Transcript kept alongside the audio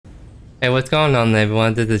Hey, what's going on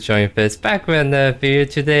everyone? This is Johnny Fist back with another video.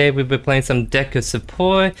 Today we'll be playing some Dekker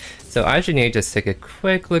support. So I actually need to just take a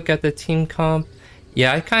quick look at the team comp.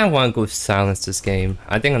 Yeah, I kind of want to go silence this game.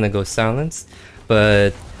 I think I'm gonna go silence.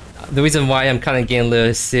 But the reason why I'm kind of getting a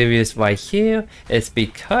little serious right here is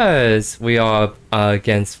because we are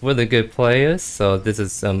against really good players. So this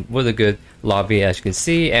is some really good lobby as you can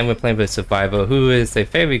see. And we're playing with Survivor, who is a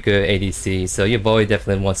very good ADC. So your boy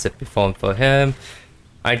definitely wants to perform for him.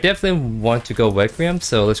 I definitely want to go Requiem,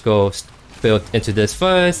 so let's go build into this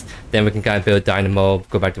first, then we can kind of build Dynamo,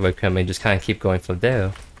 go back to Requiem, and just kind of keep going from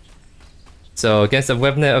there. So against the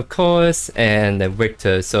Revenant, of course, and the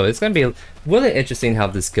Richter, so it's going to be really interesting how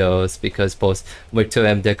this goes, because both Richter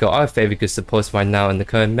and Dekker are very good supports right now in the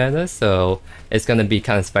current meta, so it's going to be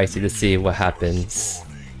kind of spicy to see what happens.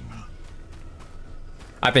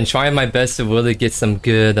 I've been trying my best to really get some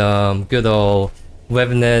good, good old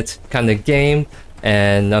Revenant kind of game,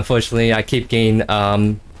 and unfortunately I keep getting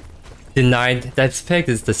denied that pick.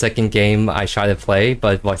 Is the second game I try to play,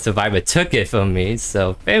 but Survivor took it from me,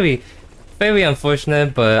 so very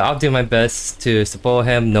unfortunate, but I'll do my best to support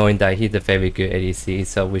him knowing that he's a very good ADC,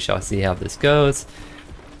 so we shall see how this goes.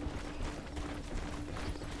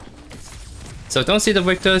 So don't see the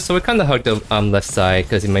Richter, so we're kind of hugged the left side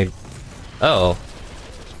because he may... Oh.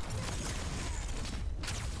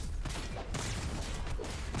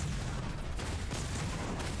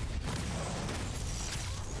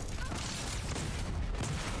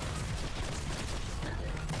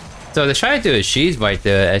 So they're trying to do a she's right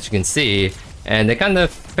there, as you can see, and they kind of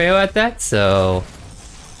fail at that, so...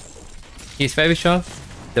 He's very strong.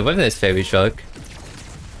 The weapon is very strong.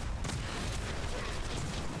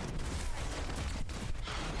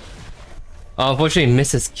 Oh, unfortunately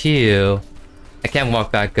misses Q. I can't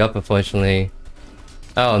walk back up, unfortunately.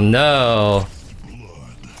 Oh no!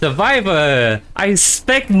 Survivor! I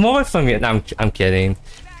expect more from you! No, I'm kidding.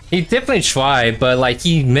 He definitely tried, but like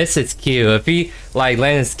he missed his Q. If he like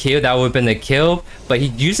landed his Q, that would have been a kill. But he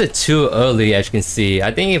used it too early, as you can see.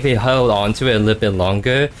 I think if he held on to it a little bit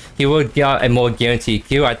longer, he would get a more guaranteed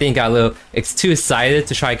Q. I think he got a little too excited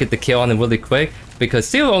to try to get the kill on him really quick, because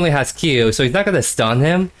Steel only has Q, so he's not gonna stun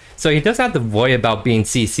him. So he doesn't have to worry about being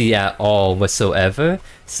CC at all whatsoever.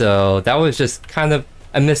 So that was just kind of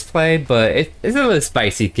a misplay, but it's a little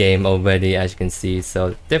spicy game already, as you can see.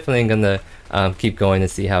 So definitely gonna keep going to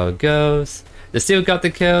see how it goes. The Steel got the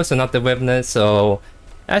kill, so not the Revenant, so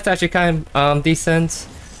that's actually kind of decent.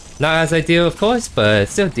 Not as ideal, of course, but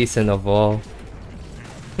still decent overall.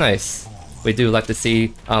 Nice. We do like to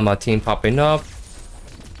see our team popping up.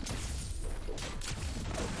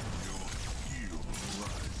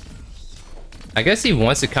 I guess he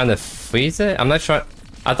wants to kind of freeze it. I'm not sure.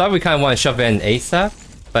 I thought we kind of want to shove it in ASAP,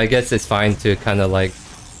 but I guess it's fine to kind of like...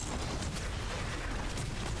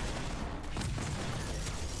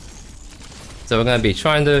 So we're gonna be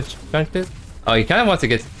trying to chunk it. Oh, he kind of wants to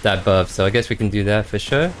get that buff, so I guess we can do that for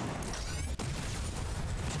sure.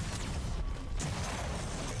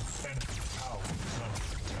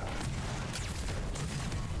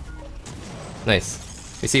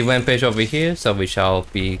 Nice. We see Rampage over here, so we shall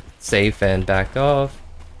be safe and back off.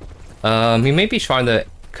 He may be trying to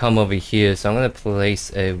come over here, so I'm gonna place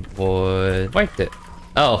a ward right there.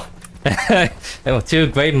 Oh, two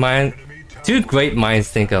great minds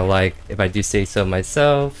think alike, if I do say so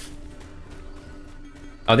myself.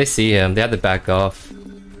 Oh, they see him. They have to back off.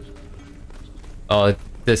 Oh,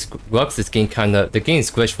 this Grux is getting they're getting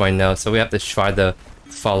squished right now, so we have to try to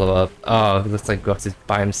follow up. Oh, it looks like Grux is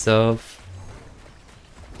by himself.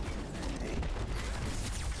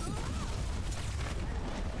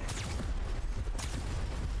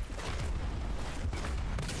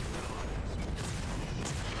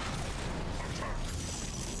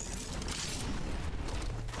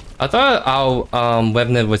 I thought our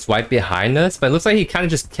Revenant was right behind us, but it looks like he kind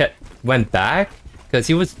of just went back,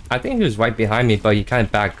 because I think he was right behind me, but he kind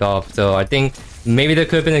of backed off. So I think maybe there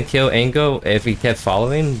could have been a kill angle if he kept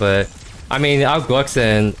following, but I mean our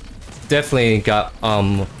Gluxen definitely got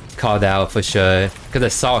called out for sure, because I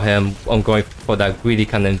saw him going for that greedy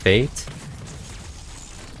kind of bait.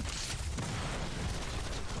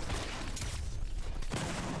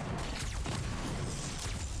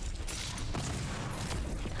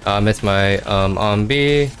 Missed my on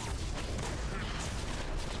B.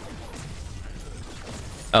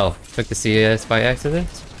 Oh, took the CS by accident.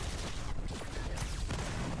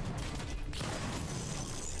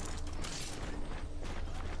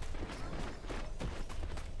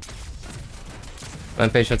 My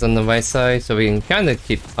patient's on the right side, so we can kind of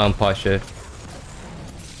keep posture.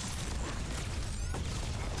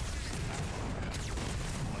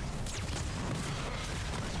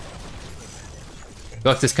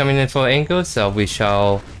 Rux is coming in for angle, so we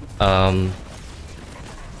shall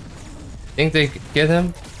think they get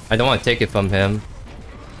him. I don't want to take it from him.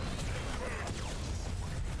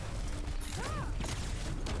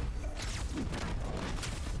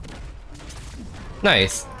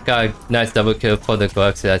 Nice. Got a nice double kill for the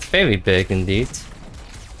Glug, so that's very big indeed.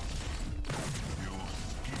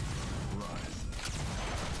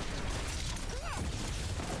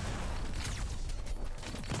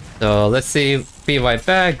 So let's see, be right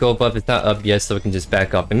back. Gold buff is not up yet, so we can just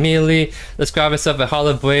back up immediately. Let's grab ourselves a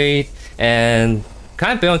Hollow Blade and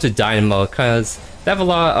kind of build into Dynamo, because they have a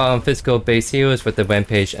lot of physical base heals with the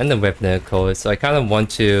Rampage and the Revenant Code, so I kind of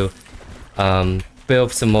want to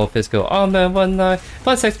build some more physical armor and whatnot.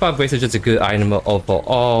 Plus X-Bar Brace is just a good item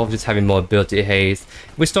overall, just having more ability haste,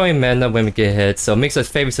 restoring mana when we get hit, so it makes us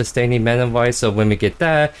very sustaining mana wise, so when we get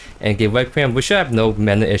that and get Requiem, we should have no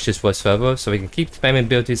mana issues whatsoever, so we can keep spamming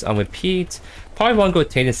abilities on repeat. Probably want to go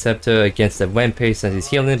Tainted Scepter against the Rampage since he's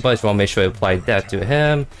healing, but I just want to make sure I apply that to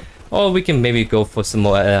him. Or we can maybe go for some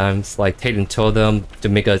more items like Tainted Totem to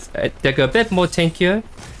make us Dekkers a bit more tankier.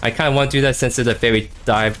 I kind of want to do that since it's a very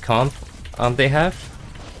dive comp they have.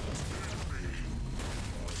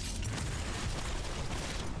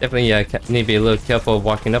 Definitely, yeah, need to be a little careful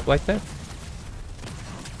walking up like that.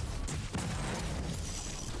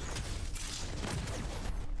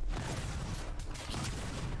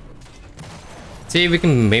 See, we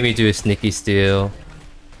can maybe do a sneaky steal.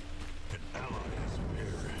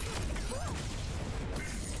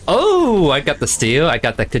 Oh, I got the steal. I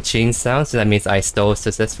got the ka-ching sound, so that means I stole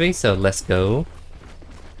successfully, so let's go.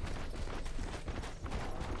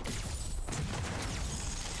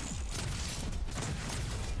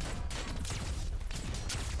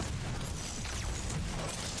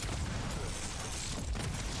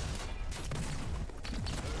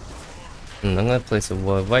 I'm gonna place a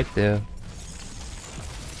ward right there.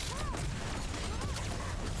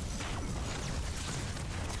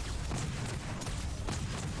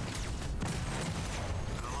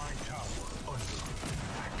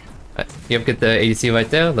 Yep, get the ADC right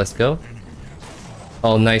there. Let's go.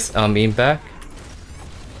 Oh, nice. Aim back.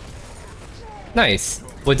 Nice.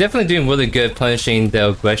 We're definitely doing really good punishing the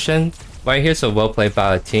aggression right here. So well played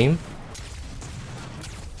by our team.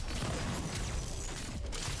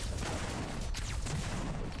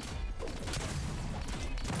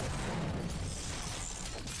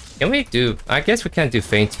 Can we do... I guess we can't do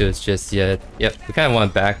Feint Tools just yet. Yep, we kind of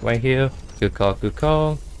want back right here. Good call, good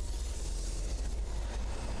call.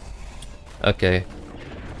 Okay.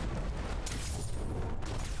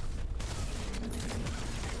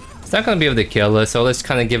 It's not gonna be able to kill us, so let's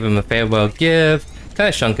kind of give him a farewell give. Kind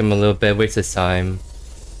of shunk him a little bit, waste his time.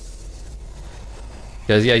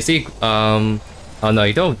 Because, yeah, you see... oh no,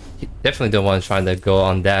 you don't... You definitely don't want to try to go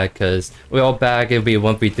on that, because we're all back, it'll be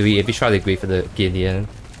 1v3 if you try to agree for the Gideon.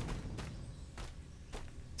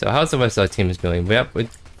 So how's the rest of our team is going? We're up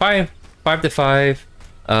with 5 to 5.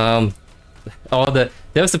 All the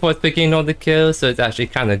their support's picking all the kills, so it's actually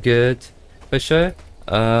kind of good for sure.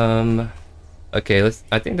 Okay,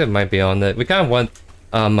 I think that might be on it. We kind of want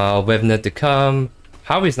our Revenant to come.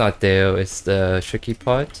 How he's not there is the tricky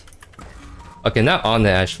part. Okay, not on it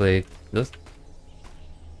actually.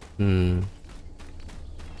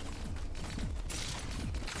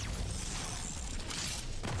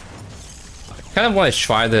 Kind of want to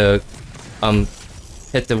try to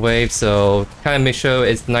hit the wave, so kind of make sure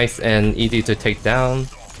it's nice and easy to take down.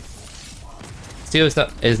 Still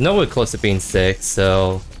is nowhere close to being 6,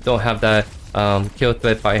 so don't have that kill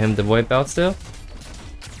threat by him to worry about still.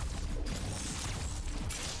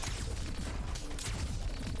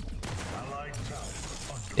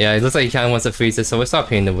 Yeah, it looks like he kind of wants to freeze it, so we'll stop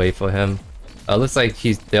hitting the wave for him. Looks like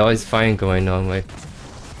there always fighting going on. Wait.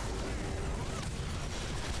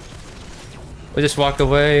 We'll just walk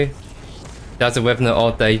away. That's a weapon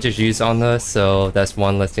ult that he just used on us, so that's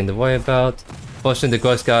one less thing to worry about. Fortunately, the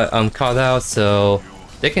ghost got caught out, so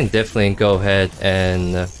they can definitely go ahead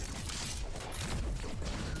and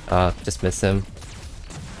just miss him.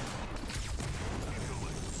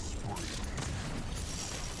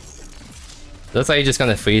 Looks like he's just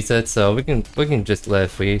gonna freeze it, so we can just let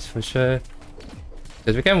it freeze for sure.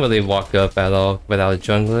 Because we can't really walk up at all without a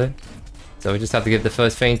jungler. So we just have to get the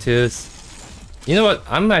first Feint Tools. You know what?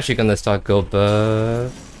 I'm actually gonna start gold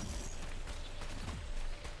buff.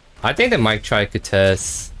 I think they might try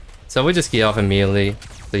contest. So we'll just get off immediately.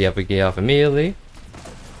 So yeah, we get off immediately.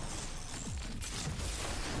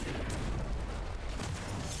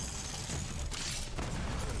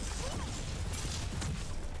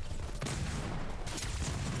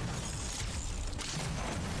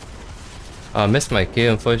 Missed my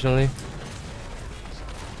kill, unfortunately.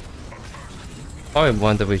 Probably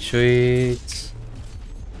want the retreat.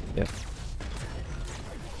 Yeah.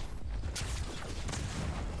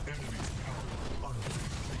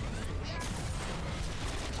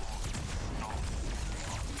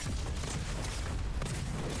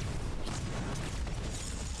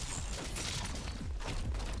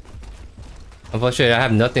 Unfortunately, I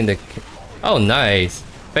have nothing to. Oh, nice!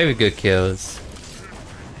 Very good kills.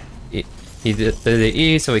 He did the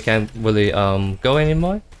E, so we can't really go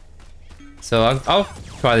anymore. So I'll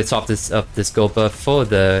try to top this up this go buff for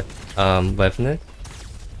the Revenant,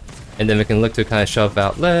 and then we can look to kind of shove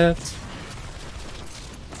out left.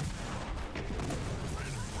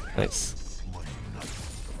 Nice.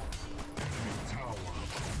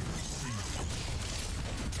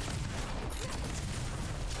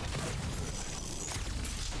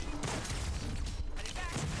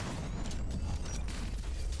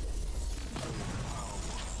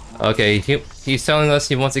 Okay, he's telling us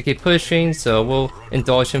he wants to keep pushing, so we'll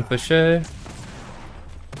indulge him for sure.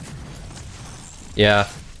 Yeah,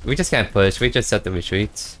 we just can't push, we just set the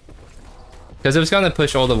retreat. Because it was gonna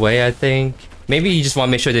push all the way, I think. Maybe you just want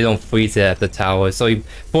to make sure they don't freeze it at the tower, so he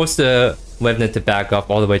forced the Revenant to back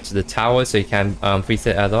up all the way to the tower so he can't freeze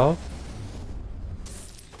it at all.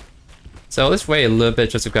 So let's wait a little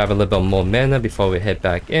bit just to grab a little bit more mana before we head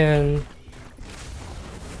back in.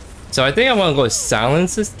 So I think I want to go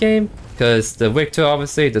silence this game, because the Victor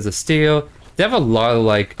obviously does a steal. They have a lot of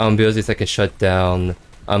like abilities that can shut down.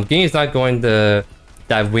 Gini's not going that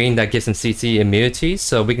wing that gives him CC immunity,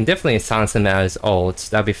 so we can definitely silence him at his ult.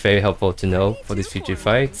 That'd be very helpful to know for these future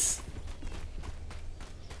fights.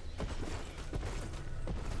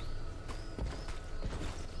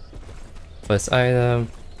 First item.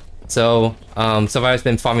 So Survivor's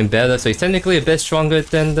been farming better, so he's technically a bit stronger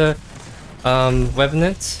than the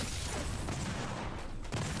Revenant.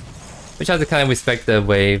 Which I have to kind of respect the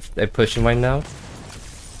wave they're pushing right now.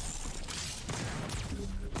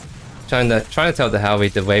 Trying to tell the Howie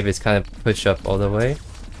the wave is kind of pushed up all the way.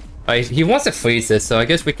 He wants to freeze it, so I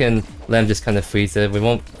guess we can let him just kind of freeze it. We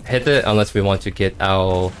won't hit it unless we want to get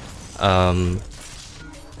our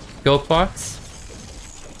gold box.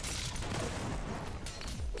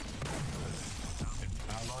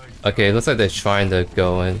 Okay, looks like they're trying to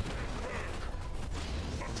go in.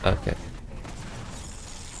 Okay.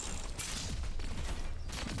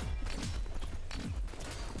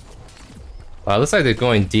 Looks like they're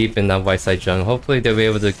going deep in that white side jungle. Hopefully they'll be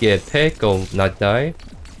able to get a pick or not die.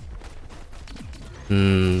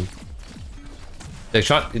 They're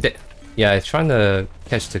trying. Yeah, it's trying to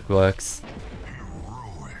catch the Glux.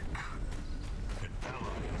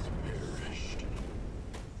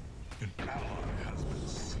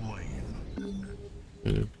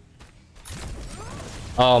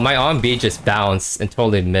 Oh, my arm B just bounced and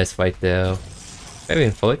totally missed right there. Very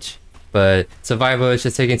unfortunate. But Survivor is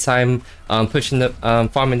just taking time pushing the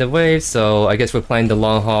farming the wave, so I guess we're playing the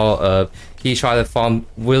long haul of he tried to farm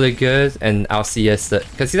really good and out CS the,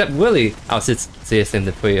 because he really out CS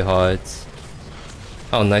him pretty hard.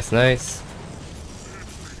 Oh, nice, nice.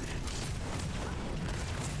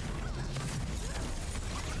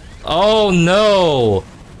 Oh no!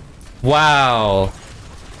 Wow.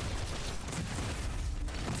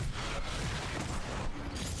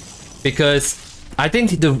 Because I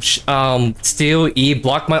think the steel E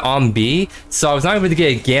blocked my arm B, so I was not able to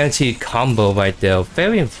get a guaranteed combo right there.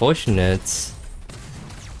 Very unfortunate.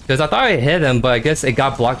 Because I thought I hit him, but I guess it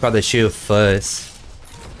got blocked by the shield first.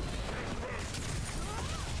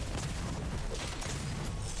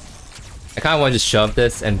 I kind of want to just shove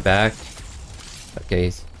this and back.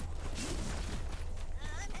 Okay.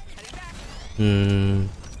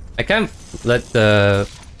 I can't let the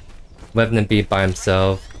Revenant be by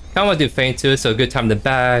himself. Kind of want to do feint too, so good time to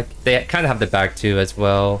back. They kind of have the back too as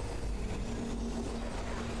well.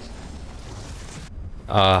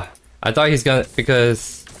 I thought he's gonna,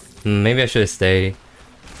 because maybe I should have stayed.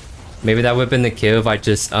 Maybe that would have been the kill if I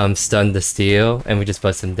just stunned the steel and we just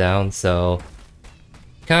bust him down. So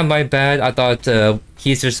kind of my bad. I thought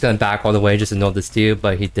he's just gonna back all the way, just ignore the steel,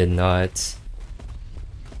 but he did not.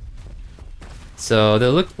 So they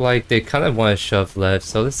look like they kind of want to shove left.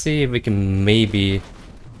 So let's see if we can maybe.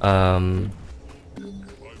 Okay,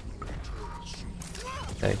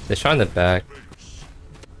 they're trying to back.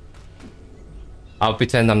 I'll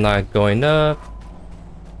pretend I'm not going up.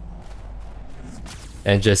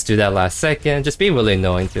 And just do that last second. Just be really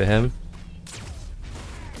annoying to him.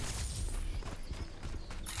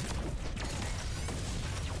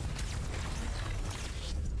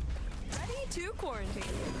 Ready to quarantine.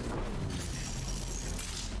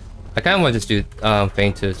 I kind of want to just do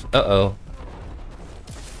feint too. Uh-oh.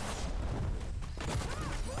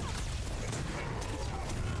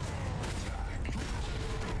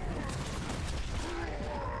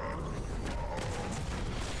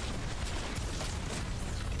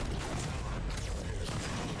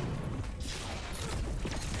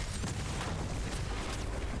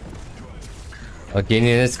 Okay,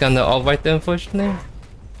 it's gonna all right there, unfortunately.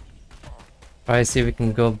 Alright, see if we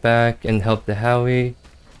can go back and help the Howie.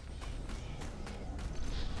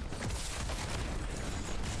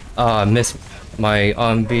 I missed my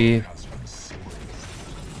B.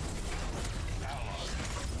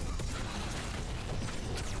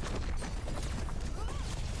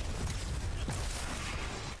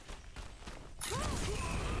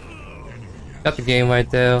 Got the game right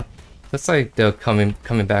there. Looks like they're coming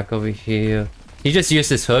back over here. He just used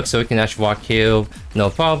his hook so he can actually walk heal, no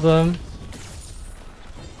problem.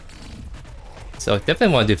 So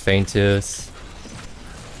definitely want to do feinters.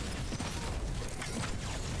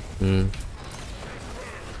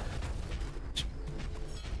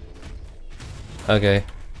 Okay.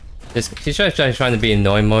 He's just trying to be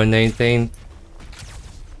annoying more than anything.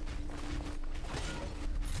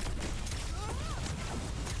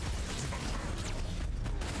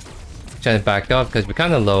 Trying to back up because we're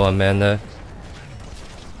kind of low on mana.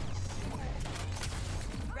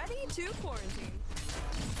 Ready to quarantine.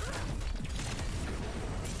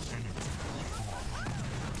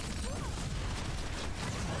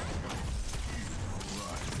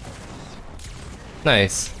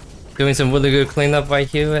 Nice. Doing some really good cleanup right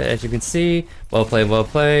here, as you can see. Well played, well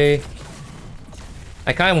played.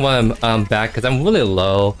 I kind of want him back because I'm really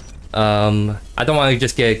low. I don't want to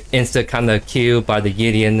just get insta kind of killed by the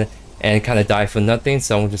Gideon and kind of die for nothing,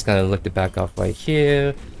 so I'm just gonna look the back off right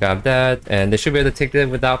here, grab that, and they should be able to take that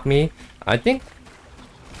without me. I think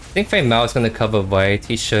Fei Mao is gonna cover right.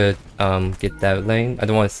 He should get that lane. I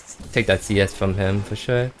don't want to take that CS from him for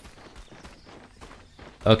sure.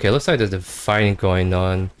 Okay, looks like there's a fighting going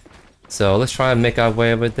on, so let's try and make our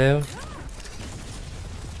way over there.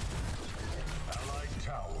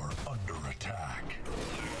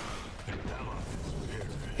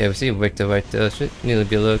 Okay, we see Victor right there. Should need to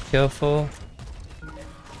be a little careful.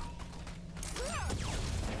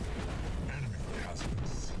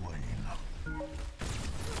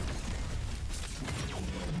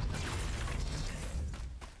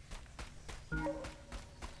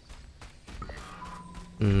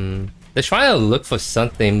 They're trying to look for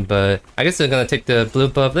something, but I guess they're gonna take the blue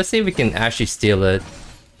buff. Let's see if we can actually steal it.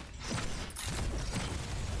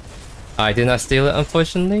 I did not steal it,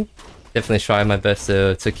 unfortunately. Definitely try my best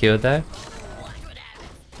to kill that.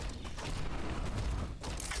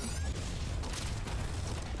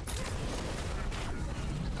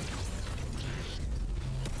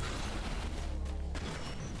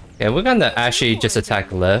 Yeah, we're gonna actually just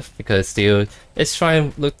attack left because Steel is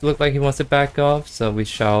trying to look like he wants to back off, so we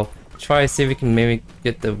shall try to see if we can maybe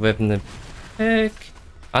get the weapon to pick.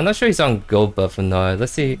 I'm not sure he's on gold buff or not.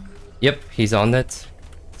 Let's see. Yep, he's on it.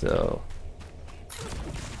 So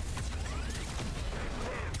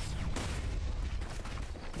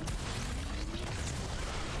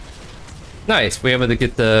nice, we're able to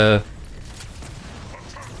get the...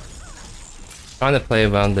 Trying to play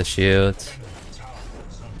around the shield.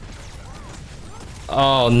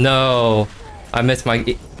 Oh no! I missed my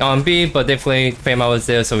B, but definitely Fei Mao was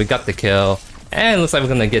there, so we got the kill. And it looks like we're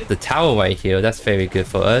gonna get the tower right here. That's very good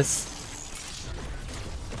for us.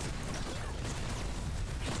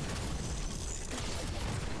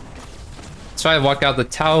 Try to walk out the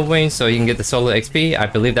tower wing so you can get the solo XP. I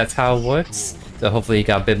believe that's how it works. So hopefully you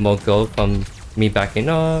got a bit more gold from me backing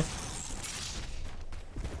off.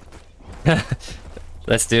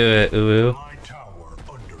 Let's do it, Uwu.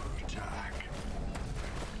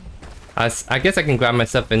 I guess I can grab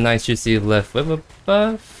myself a nice juicy left with a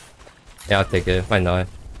buff. Yeah, I'll take it. Why not?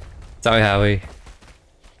 Sorry, Howie.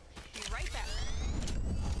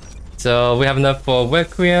 So we have enough for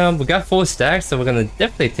Requiem. We got 4 stacks, so we're gonna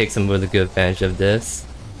definitely take some really good advantage of this.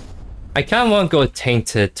 I kind of want to go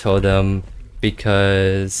Tainted Totem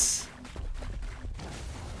because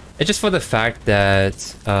it's just for the fact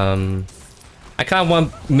that I kind of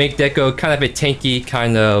want to make Dekko kind of a tanky,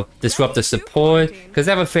 kind of disruptive support because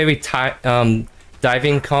they have a very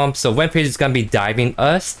diving comp. So Rampage is going to be diving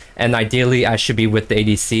us, and ideally I should be with the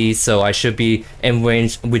ADC, so I should be in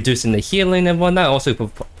range, reducing the healing and whatnot. Also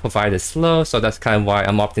provide a slow, so that's kind of why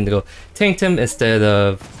I'm opting to go Taint him instead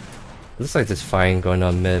of... It looks like there's fighting going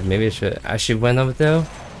on mid. Maybe I should actually went over there.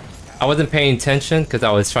 I wasn't paying attention because I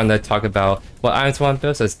was trying to talk about what items I want to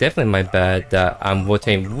build, so it's definitely my bad that I'm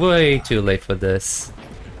rotating way too late for this.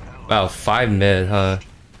 Wow, 5 mid, huh?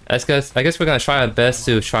 I guess we're gonna try our best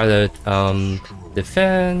to try to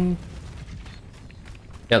defend.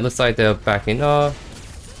 Yeah, it looks like they're backing off.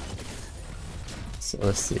 So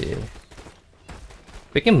let's see.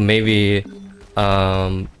 We can maybe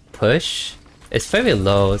push. It's very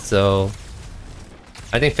low, so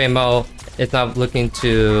I think Fei Mao is not looking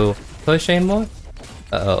to push anymore.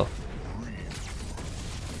 Uh-oh.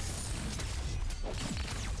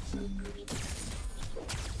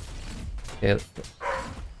 Okay.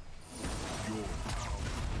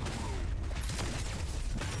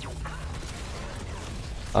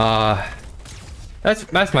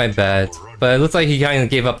 That's my bad. But it looks like he kind of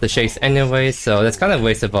gave up the chase anyway, so that's kind of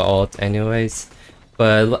waste of our ult anyways.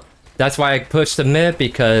 But that's why I pushed the mid,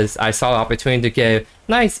 because I saw the opportunity to get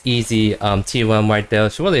nice easy T1 right there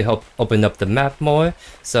to really help open up the map more.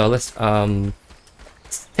 So let's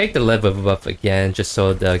take the level buff again just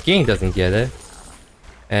so the game doesn't get it.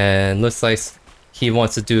 And looks like he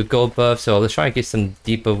wants to do gold buff, so let's try and get some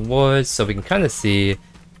deeper wards so we can kind of see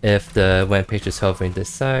if the Rampage is hovering this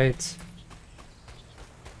side.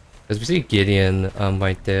 Because we see Gideon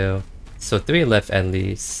right there. So 3 left at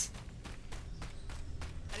least.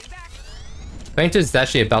 Feint is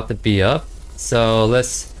actually about to be up. So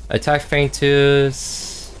let's attack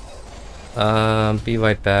Feinters. Be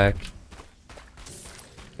right back.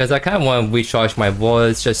 Because I kind of want to recharge my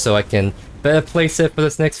wards just so I can better place it for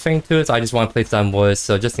this next Feinters. I just want to place down wards,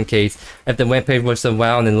 so just in case if the Rampage was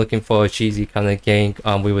around and looking for a cheesy kind of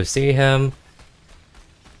gank, we will see him.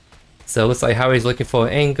 So it looks like Harry's looking for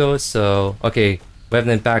an angle, so okay,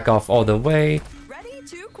 Revenant back off all the way. Ready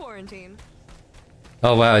to quarantine.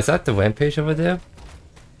 Oh wow, is that the Rampage over there?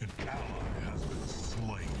 I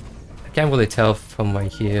can't really tell from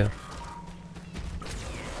right here.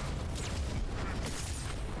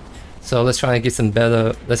 So let's try and get some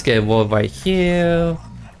better, let's get a ward right here.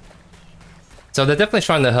 So they're definitely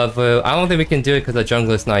trying to hover. I don't think we can do it because the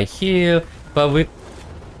jungler's not here, but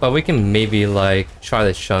we can maybe like try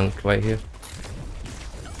the chunk right here.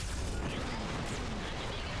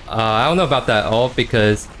 I don't know about that ult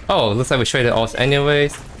because oh, looks like we traded ults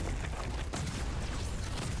anyways.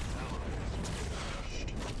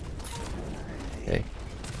 Okay.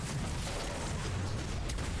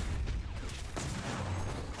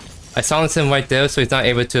 I silenced him right there, so he's not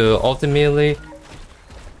able to ult immediately.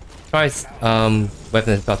 Try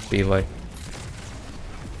weapon is about to be right.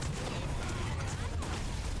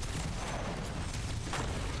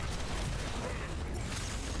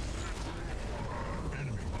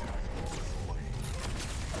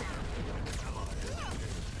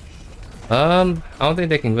 I don't think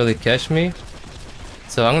they can really catch me.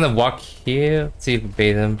 So I'm gonna walk here, see if we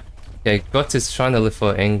bait him. Okay, Guts is trying to look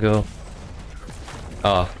for an angle.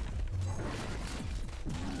 Oh.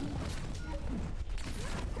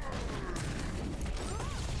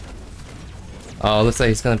 Oh, looks like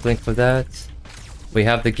he's gonna blink for that. We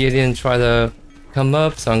have the Gideon try to come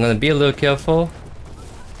up, so I'm gonna be a little careful.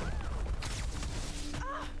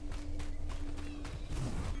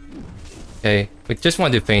 Okay, we just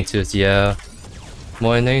want to do Feinters, yeah.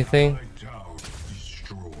 More than anything.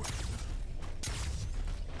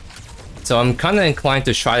 So I'm kind of inclined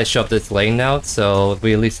to try to shove this lane out, so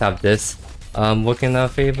we at least have this working in our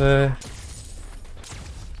favor.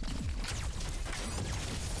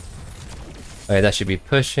 Alright, that should be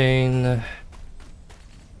pushing.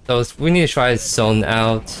 So we need to try to zone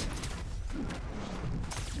out.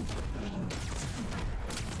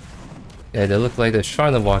 Yeah, they look like they're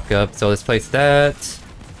trying to walk up, so let's place that.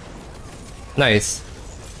 Nice.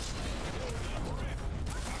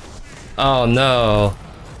 Oh no.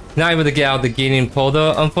 Not able to get out the Gideon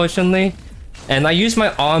Polder, unfortunately. And I used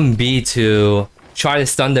my arm B to try to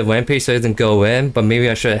stun the Rampage so it doesn't go in, but maybe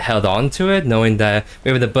I should have held on to it, knowing that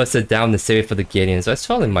we were able to bust it down to save it for the Gideon. So that's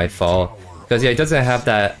totally my fault. Because yeah, he doesn't have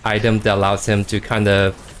that item that allows him to kind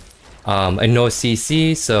of ignore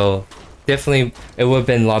CC, so definitely it would have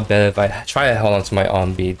been a lot better if I tried to hold on to my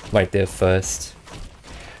arm B right there first.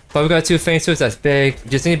 But we got 2 Feinters, that's big.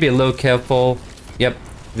 Just need to be a little careful. Yep,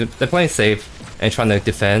 they're playing safe and trying to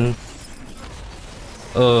defend.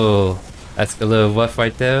 Oh, that's a little rough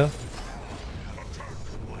right there.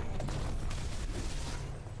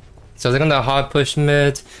 So they're gonna hard push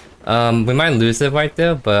mid. We might lose it right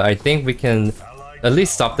there, but I think we can at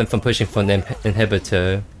least stop them from pushing for the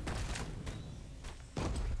inhibitor.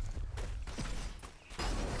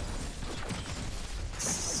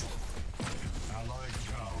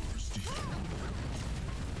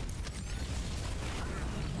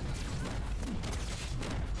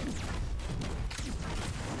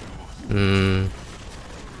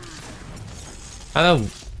 I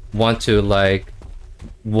don't want to like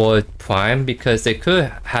ward prime because they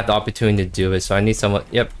could have the opportunity to do it, so I need someone.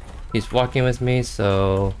 Yep, he's walking with me,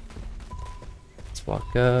 so let's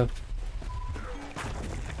walk up.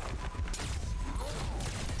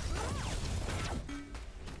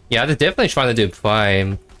 Yeah, they're definitely trying to do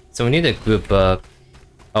prime, so we need to group up.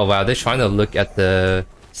 Oh wow, they're trying to look at the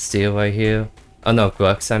steel right here. Oh no,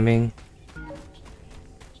 Grux, I mean.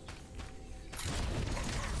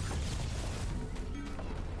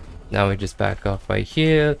 Now we just back off right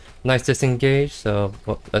here. Nice disengage. So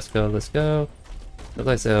well, let's go, let's go. Looks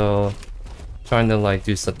like they're trying to like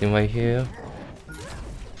do something right here.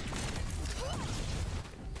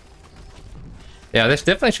 Yeah, they're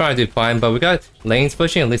definitely trying to do fine, but we got lanes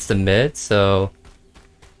pushing at least the mid, so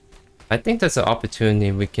I think that's an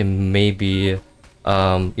opportunity we can maybe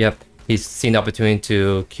yep, he's seen the opportunity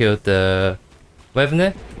to kill the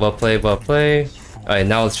Revenant. Well played, well played. Alright,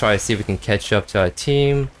 now let's try to see if we can catch up to our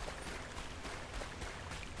team.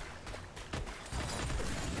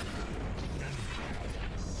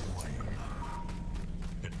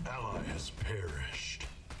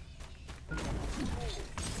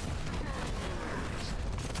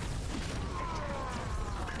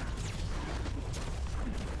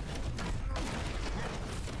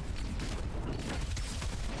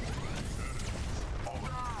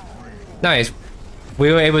 Nice.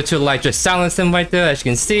 We were able to like just silence him right there, as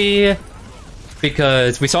you can see,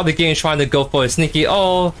 because we saw the game trying to go for a sneaky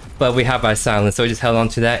ult, but we have our silence, so we just held on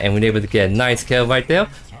to that and we were able to get a nice kill right there.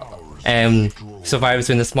 And Survivor's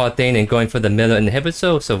doing the smart thing and going for the middle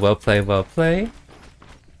inhibitor, so well played, well played.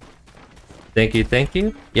 Thank you, thank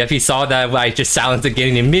you. Yeah, if he saw that, I just silenced the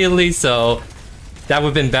game immediately, so that would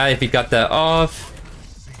have been bad if he got that off.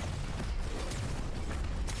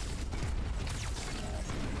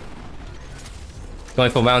 Going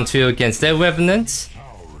for round 2 against their Revenant.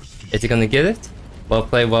 Is he gonna get it? Well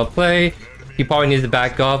played, well played. He probably needs to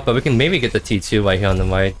back off, but we can maybe get the T2 right here on the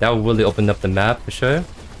right. That will really open up the map for sure.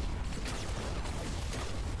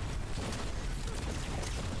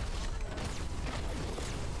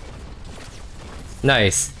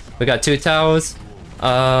 Nice. We got 2 towers.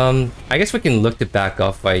 I guess we can look to back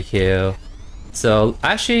off right here. So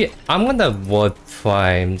actually, I'm gonna ward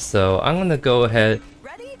Prime. So I'm gonna go ahead.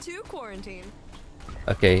 Ready to quarantine.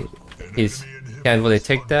 Okay, he's can't really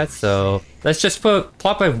take that, so let's just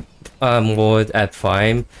plop a ward at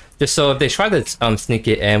Prime, just so if they try to sneak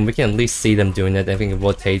it in, we can at least see them doing it. I think it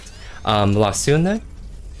will take a lot sooner.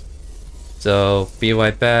 So be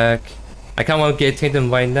right back. I kind of want to take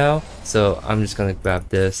them right now, so I'm just gonna grab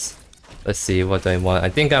this. Let's see, what do I want? I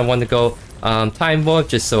think I want to go time warp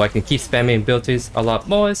just so I can keep spamming abilities a lot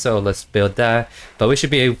more, so let's build that. But we should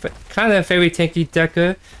be a kind of very tanky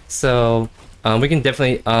decker, so we can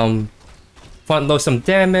definitely front load some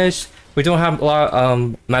damage. We don't have a lot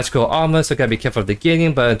of magical armor, so gotta be careful of the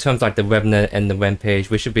getting, but in terms of like the Revenant and the Rampage,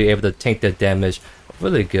 we should be able to tank the damage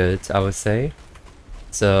really good, I would say.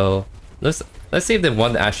 So let's see if they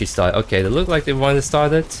want to actually start. Okay, they look like they want to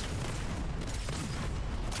start it.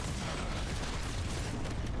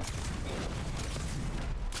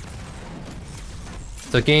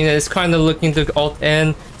 So again, it's kind of looking to ult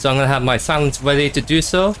in, so I'm gonna have my silence ready to do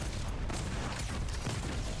so.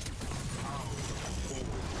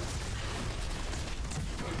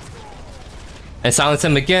 And silence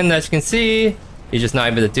him again, as you can see. He's just not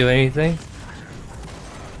able to do anything.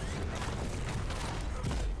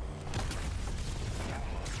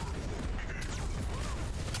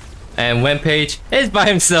 And Rampage is by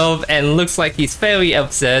himself and looks like he's very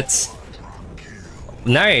upset.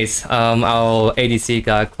 Nice. Our ADC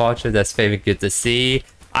got Quadra, that's very good to see.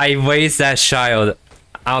 I raised that child.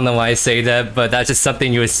 I don't know why I say that, but that's just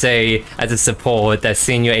something you would say as a support, that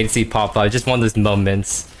seeing your ADC pop up, just one of those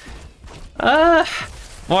moments. Why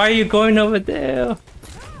are you going over there?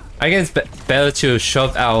 I guess it's better to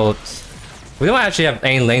shove out. We don't actually have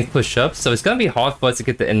any lanes push up, so it's gonna be hard for us to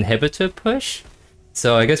get the inhibitor push.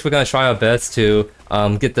 So I guess we're gonna try our best to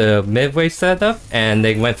get the mid wave set up, and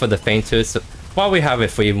they went for the feint too. So while we have a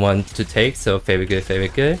free one to take, so very good, very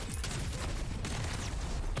good.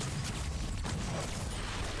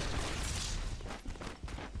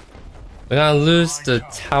 We're gonna lose the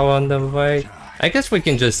tower on the right. I guess we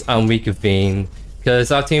can just reconvene,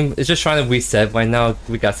 because our team is just trying to reset right now.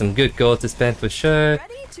 We got some good gold to spend for sure.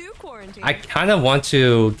 I kind of want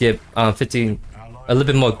to get 15, a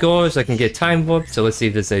little bit more gold so I can get time warp. So let's see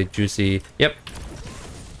if there's a juicy. Yep.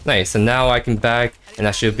 Nice. So now I can back, and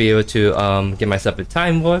I should be able to get myself a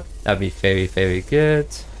time warp. That'd be very, very good.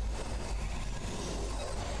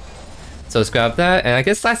 So let's grab that, and I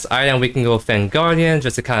guess last item we can go Fan Guardian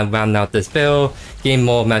just to kind of round out this build, gain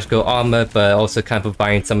more magical armor, but also kind of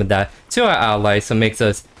providing some of that to our allies, so makes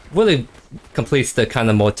us really completes the kind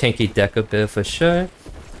of more tanky decker build for sure.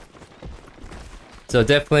 So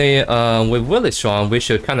definitely, we're really strong. We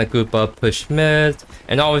should kind of group up, push mid,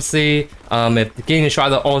 and obviously, if the game try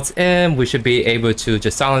to ult in, we should be able to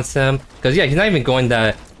just silence him. Because yeah, he's not even going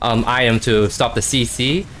that item to stop the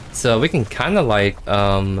CC, so we can kind of like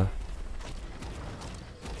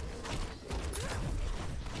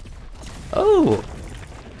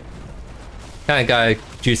kind Kind of got a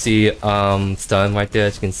juicy stun right there,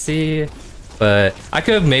 as you can see. But I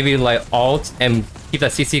could maybe like ult and keep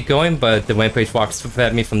that CC going, but the Rampage Rocks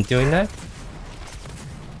prevented me from doing that.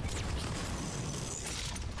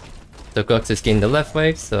 So Gux is getting the left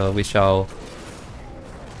wave, so we shall...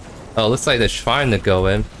 Oh, looks like they're trying to go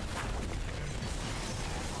in.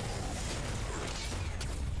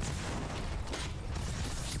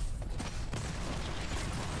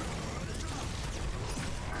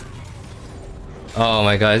 Oh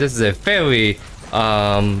my god, this is a very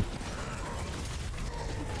I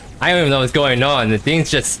don't even know what's going on. The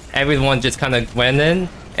things just, everyone just kind of went in,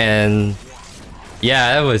 and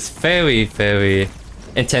yeah, that was very, very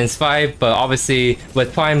intense fight. But obviously,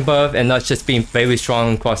 with Prime buff and us just being very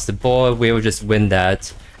strong across the board, we will just win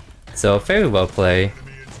that. So very well played.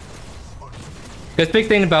 Because big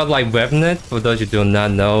thing about like Revenant, for those who do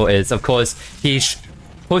not know, is of course he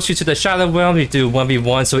push you to the Shadow Realm, you do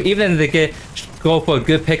 1v1, so even if they go for a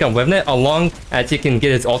good pick on Revenant, along as he can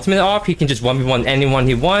get his ultimate off, he can just 1v1 anyone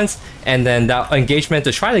he wants, and then that engagement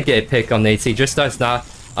to try to get a pick on AC just does not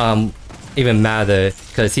even matter,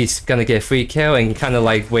 because he's gonna get a free kill and kind of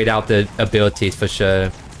like wait out the abilities for sure.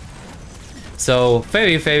 So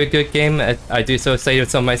very, very good game, I do so say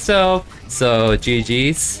so myself, so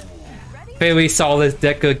GG's. Very solid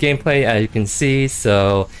Dekker gameplay, as you can see,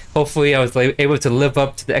 so hopefully I was able to live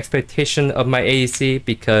up to the expectation of my ADC,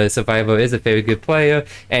 because Survivor is a very good player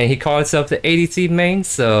and he calls himself the ADC main,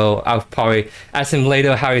 so I'll probably ask him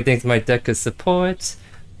later how he thinks my Dekker support.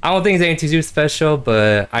 I don't think it's anything too special,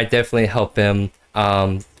 but I definitely help him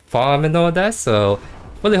farm and all that, so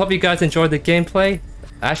really hope you guys enjoyed the gameplay.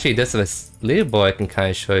 Actually, this is a leaderboard I can kind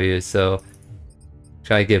of show you, so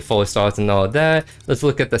try to get 4 stars and all that. Let's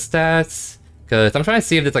look at the stats, because I'm trying to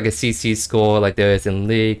see if there's like a CC score like there is in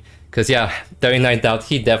League. Because yeah, 39,000,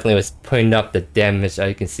 he definitely was putting up the damage that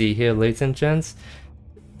you can see here, ladies and gents.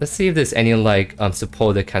 Let's see if there's any like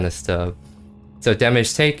supported kind of stuff. So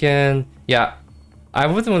damage taken, yeah, I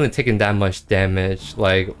wasn't really taking that much damage.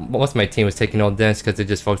 Like most of my team was taking all damage because they're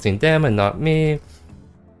just focusing them and not me.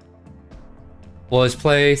 Worst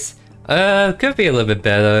place, could be a little bit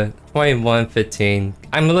better. 21-15.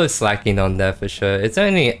 I'm a little slacking on that for sure. Is there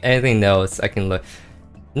anything else I can look?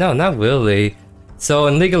 No, not really. So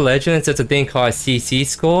in League of Legends, there's a thing called a CC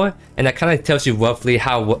score, and that kind of tells you roughly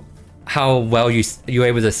how well you're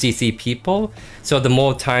able to CC people. So the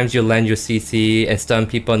more times you land your CC and stun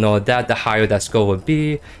people and all that, the higher that score would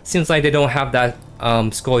be. Seems like they don't have that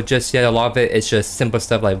score just yet. A lot of it is just simple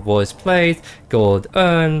stuff like voice plays, gold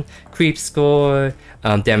earned, creep score,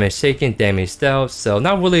 damage taken, damage dealt. So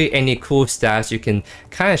not really any cool stats you can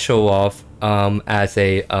kind of show off as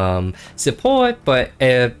a support, but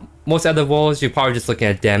most other roles you're probably just looking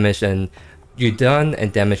at damage and you're done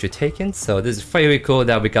and damage you're taken. So this is very cool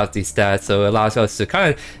that we got these stats, so it allows us to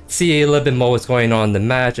kind of see a little bit more what's going on in the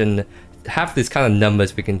match and have these kind of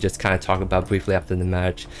numbers we can just kind of talk about briefly after the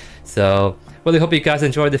match. So really hope you guys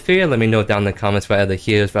enjoyed the video. Let me know down in the comments what other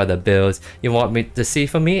heroes, what other builds you want me to see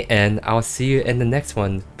from me, and I'll see you in the next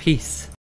one. Peace.